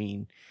that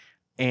machine.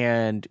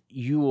 And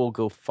you will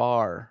go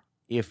far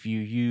if you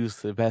use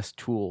the best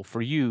tool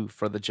for you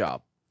for the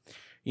job.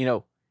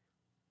 Even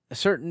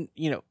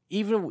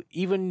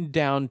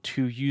down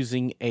to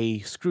using a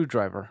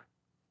screwdriver.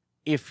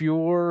 If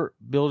you're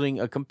building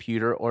a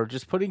computer or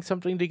just putting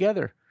something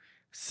together,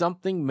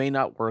 something may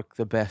not work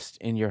the best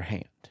in your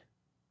hand,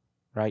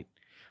 right?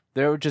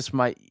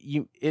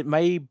 It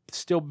may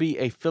still be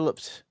a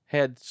Phillips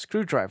head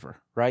screwdriver,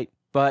 right?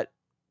 But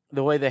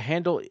the way the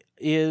handle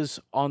is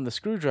on the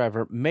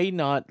screwdriver may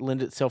not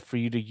lend itself for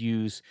you to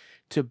use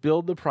to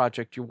build the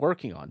project you're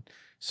working on.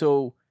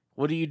 So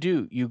what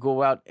do? You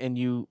go out and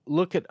you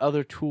look at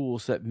other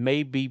tools that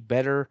may be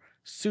better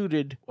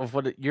suited of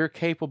what you're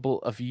capable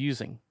of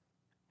using.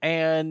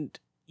 And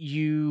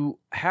you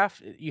have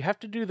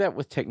to do that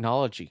with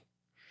technology.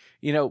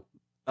 A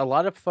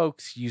lot of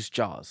folks use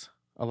JAWS.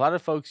 A lot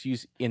of folks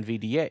use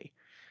NVDA.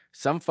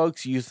 Some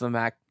folks use the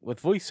Mac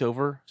with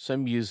VoiceOver.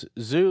 Some use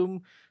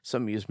Zoom.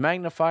 Some use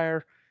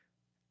Magnifier.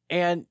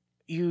 And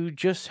you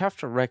just have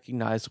to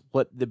recognize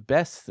what the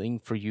best thing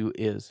for you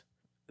is.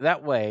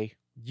 That way,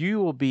 you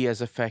will be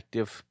as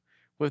effective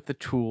with the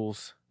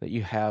tools that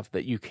you have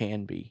that you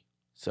can be.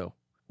 So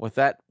with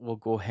that, we'll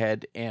go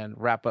ahead and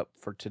wrap up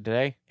for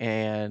today.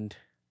 And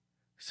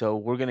so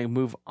we're going to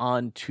move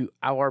on to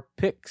our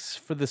picks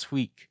for this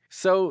week.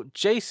 So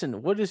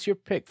Jason, what is your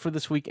pick for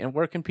this week, and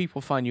where can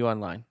people find you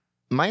online?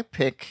 My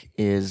pick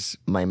is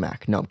my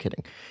Mac. No, I'm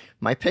kidding.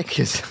 My pick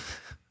is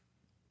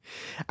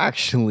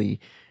actually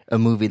a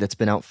movie that's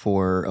been out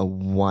for a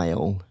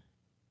while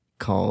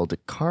called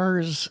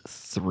Cars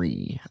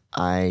 3.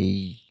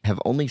 I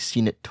have only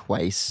seen it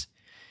twice,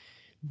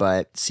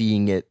 but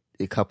seeing it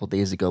a couple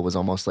days ago was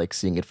almost like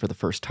seeing it for the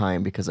first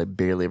time because I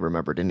barely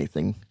remembered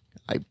anything.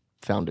 I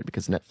found it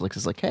because Netflix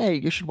is like, hey,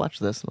 you should watch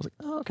this. And I was like,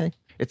 oh, okay.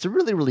 It's a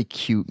really, really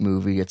cute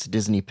movie. It's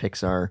Disney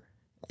Pixar,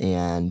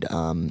 and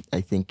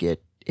I think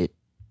it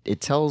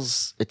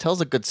tells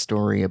a good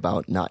story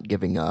about not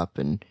giving up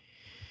and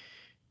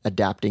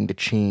adapting to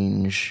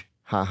change.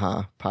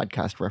 Haha,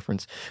 podcast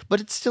reference.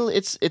 But it's still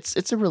it's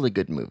a really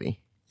good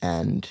movie,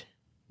 and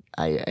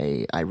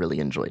I really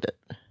enjoyed it.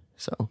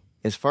 So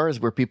as far as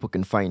where people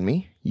can find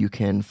me, you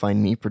can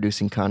find me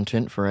producing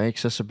content for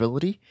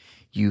iAccessibility.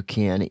 You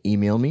can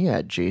email me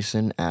at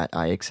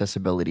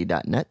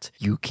jason@iaccessibility.net.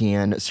 You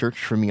can search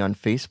for me on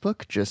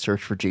Facebook. Just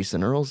search for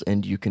Jason Earls.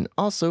 And you can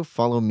also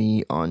follow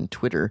me on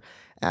Twitter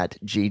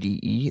at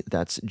JDE.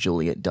 That's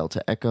Juliet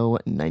Delta Echo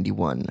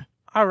 91.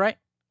 All right.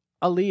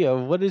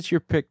 Aleeha, what is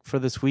your pick for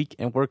this week,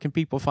 and where can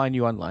people find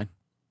you online?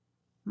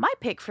 My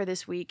pick for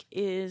this week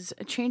is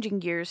changing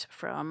gears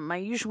from my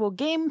usual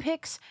game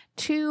picks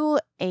to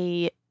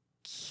a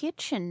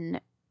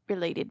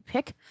kitchen-related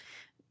pick.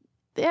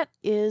 That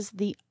is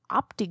the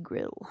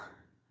OptiGrill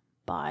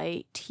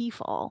by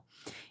T-Fal.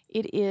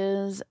 It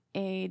is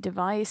a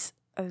device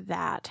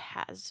that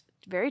has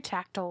very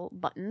tactile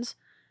buttons.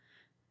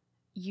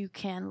 You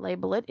can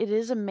label it. It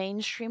is a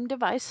mainstream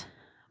device,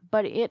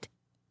 but it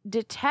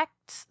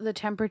detects the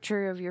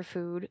temperature of your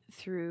food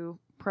through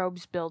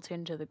probes built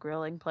into the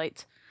grilling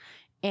plates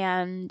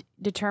and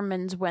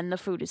determines when the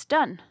food is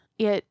done.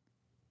 It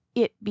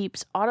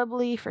beeps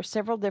audibly for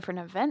several different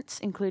events,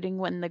 including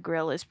when the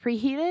grill is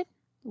preheated,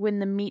 when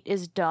the meat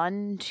is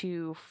done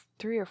to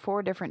 3 or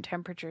 4 different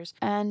temperatures,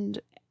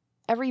 and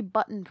every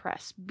button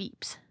press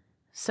beeps.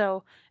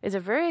 So it's a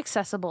very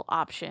accessible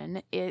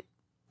option. It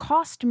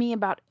cost me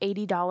about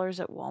 $80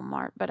 at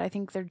Walmart, but I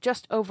think they're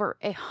just over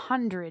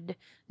 $100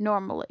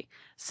 normally.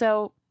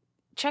 So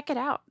check it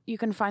out. You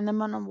can find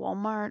them on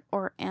Walmart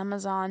or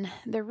Amazon.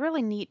 They're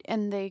really neat,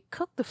 and they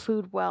cook the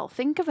food well.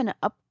 Think of an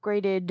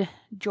upgraded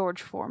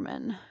George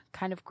Foreman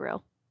kind of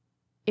grill.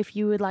 If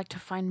you would like to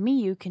find me,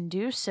 you can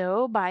do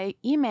so by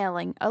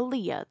emailing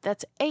Aleeha,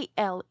 that's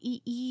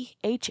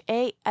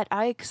ALEEHA at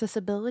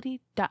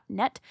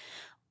iAccessibility.net,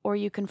 or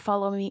you can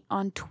follow me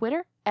on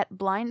Twitter at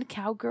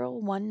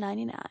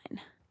blindcowgirl199.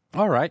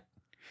 All right.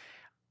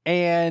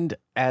 And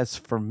as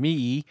for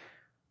me,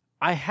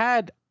 I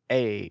had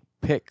a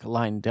pick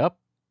lined up,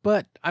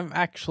 but I'm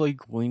actually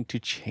going to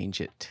change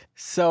it.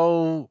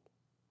 So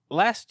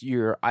last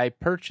year, I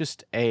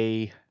purchased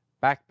a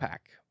backpack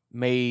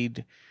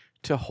made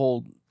to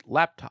hold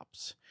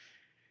laptops.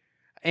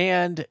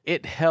 And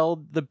it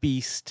held the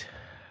beast.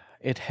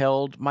 It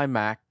held my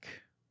Mac.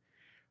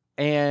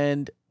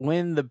 And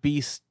when the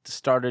beast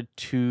started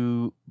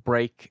to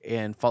break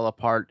and fall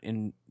apart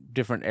in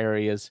different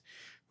areas,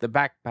 the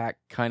backpack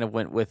kind of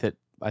went with it.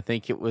 I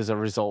think it was a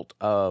result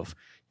of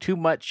too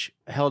much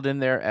held in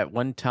there at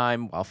one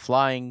time while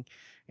flying,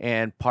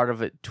 and part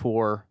of it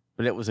tore,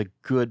 but it was a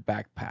good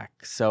backpack.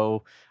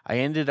 So I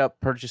ended up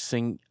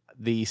purchasing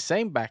the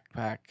same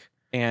backpack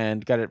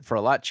and got it for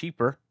a lot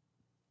cheaper.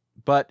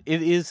 But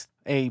it is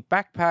a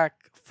backpack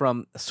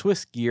from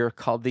Swiss Gear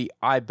called the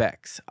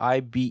Ibex,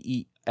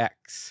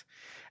 Ibex.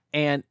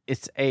 And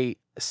it's a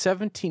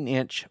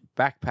 17-inch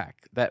backpack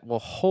that will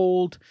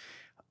hold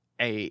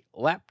a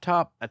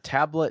laptop, a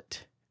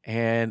tablet,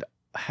 and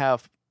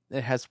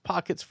it has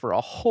pockets for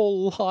a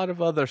whole lot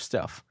of other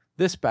stuff.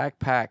 This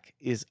backpack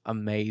is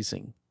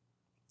amazing.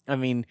 I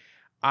mean,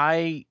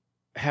 I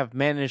have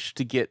managed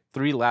to get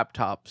 3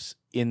 laptops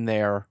in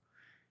there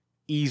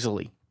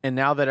easily. And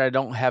now that I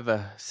don't have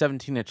a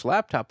 17-inch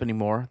laptop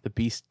anymore, the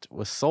beast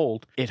was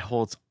sold, it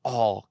holds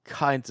all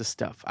kinds of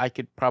stuff. I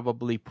could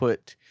probably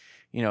put,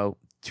 2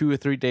 or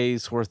 3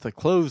 days worth of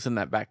clothes in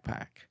that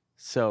backpack.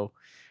 So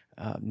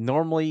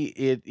normally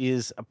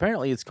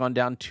it's gone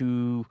down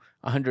to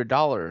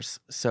 $100.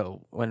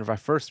 So whenever I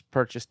first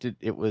purchased it,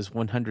 it was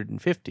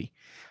 $150.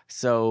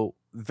 So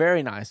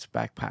very nice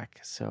backpack.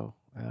 So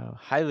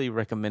highly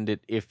recommend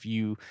it if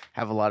you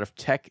have a lot of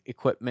tech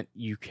equipment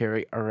you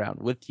carry around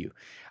with you.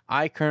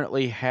 I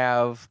currently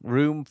have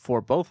room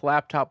for both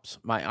laptops,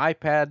 my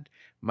iPad,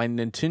 my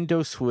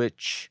Nintendo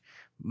Switch,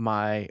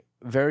 my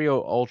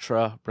Vario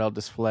Ultra Braille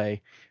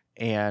display,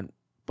 and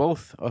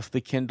both of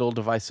the Kindle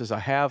devices I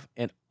have,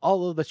 and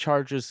all of the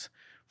charges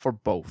for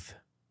both.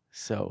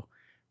 So,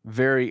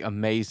 very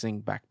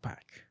amazing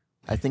backpack.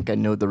 I think I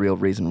know the real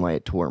reason why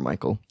it tore,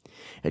 Michael.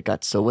 It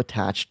got so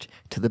attached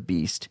to the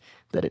beast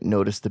that it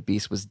noticed the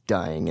beast was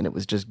dying and it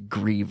was just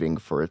grieving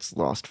for its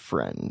lost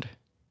friend.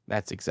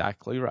 That's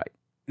exactly right.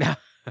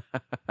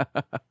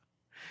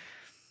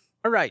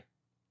 All right.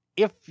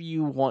 If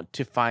you want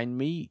to find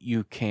me,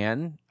 you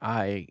can.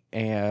 I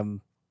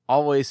am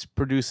always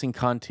producing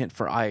content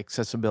for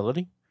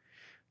iAccessibility.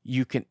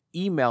 You can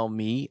email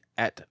me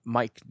at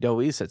Mike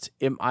Doise, that's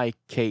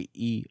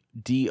MikeDoise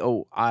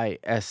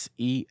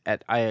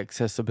at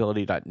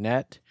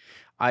iAccessibility.net.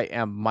 I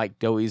am Mike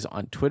Doise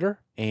on Twitter,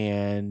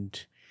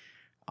 and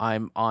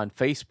I'm on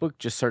Facebook.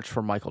 Just search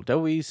for Michael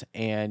Doise,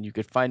 and you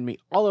could find me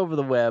all over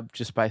the web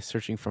just by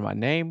searching for my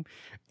name,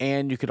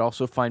 and you could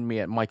also find me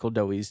at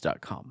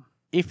michaeldoise.com.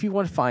 If you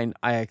want to find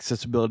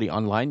iAccessibility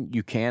online,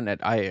 you can at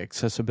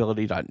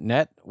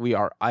iAccessibility.net. We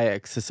are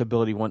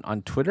iAccessibility1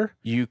 on Twitter.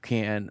 You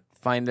can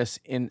find us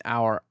in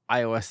our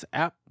iOS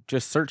app.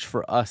 Just search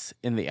for us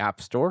in the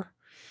App Store.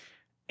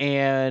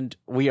 And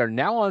we are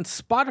now on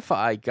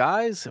Spotify,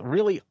 guys.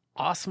 Really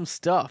awesome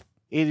stuff.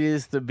 It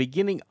is the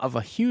beginning of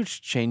a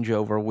huge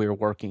changeover we're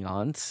working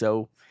on.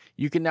 So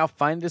you can now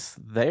find us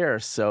there.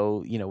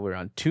 So, we're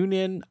on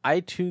TuneIn,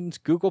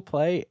 iTunes, Google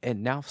Play,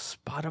 and now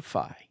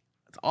Spotify.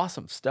 It's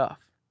awesome stuff.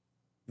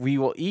 We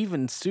will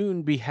even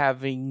soon be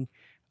having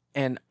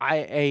an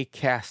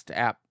iACast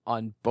app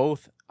on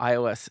both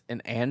iOS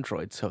and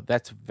Android, so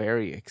that's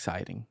very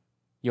exciting.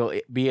 You'll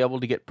be able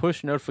to get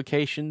push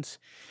notifications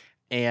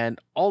and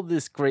all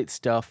this great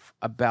stuff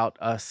about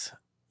us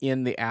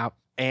in the app,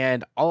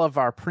 and all of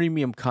our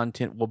premium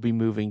content will be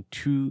moving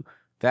to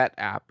that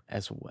app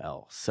as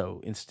well. So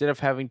instead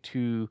of having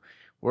to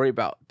worry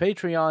about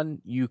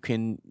Patreon, you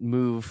can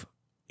move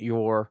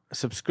your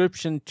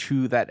subscription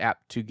to that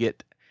app to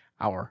get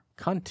our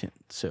content.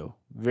 So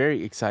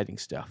very exciting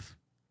stuff.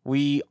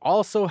 We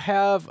also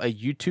have a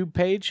YouTube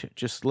page.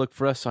 Just look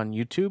for us on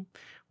YouTube.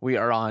 We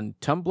are on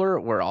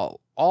Tumblr. We're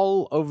all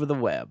over the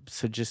web.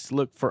 So just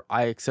look for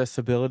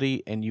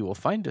iAccessibility and you will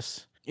find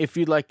us. If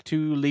you'd like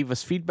to leave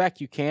us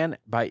feedback, you can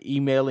by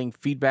emailing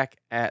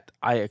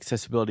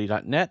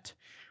feedback@iAccessibility.net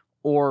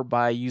or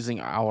by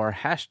using our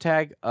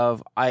hashtag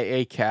of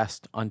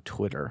iACast on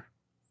Twitter.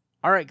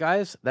 All right,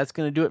 guys, that's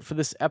going to do it for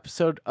this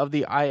episode of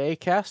the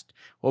iACast.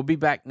 We'll be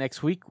back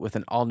next week with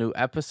an all-new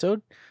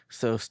episode,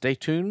 so stay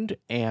tuned,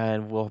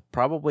 and we'll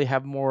probably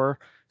have more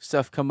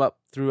stuff come up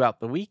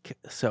throughout the week.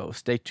 So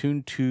stay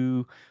tuned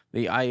to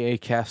the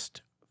iACast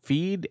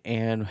feed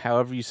and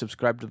however you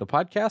subscribe to the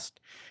podcast,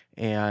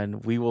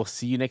 and we will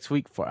see you next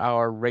week for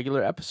our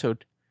regular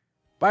episode.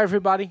 Bye,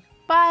 everybody.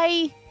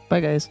 Bye.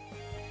 Bye, guys.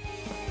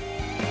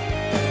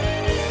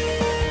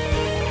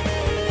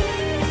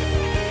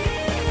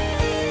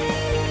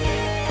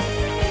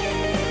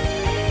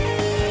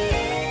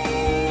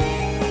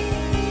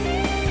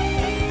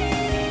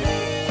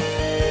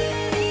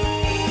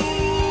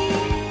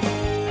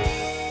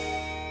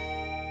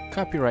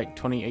 Copyright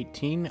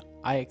 2018,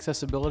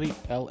 iAccessibility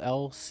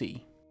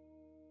LLC.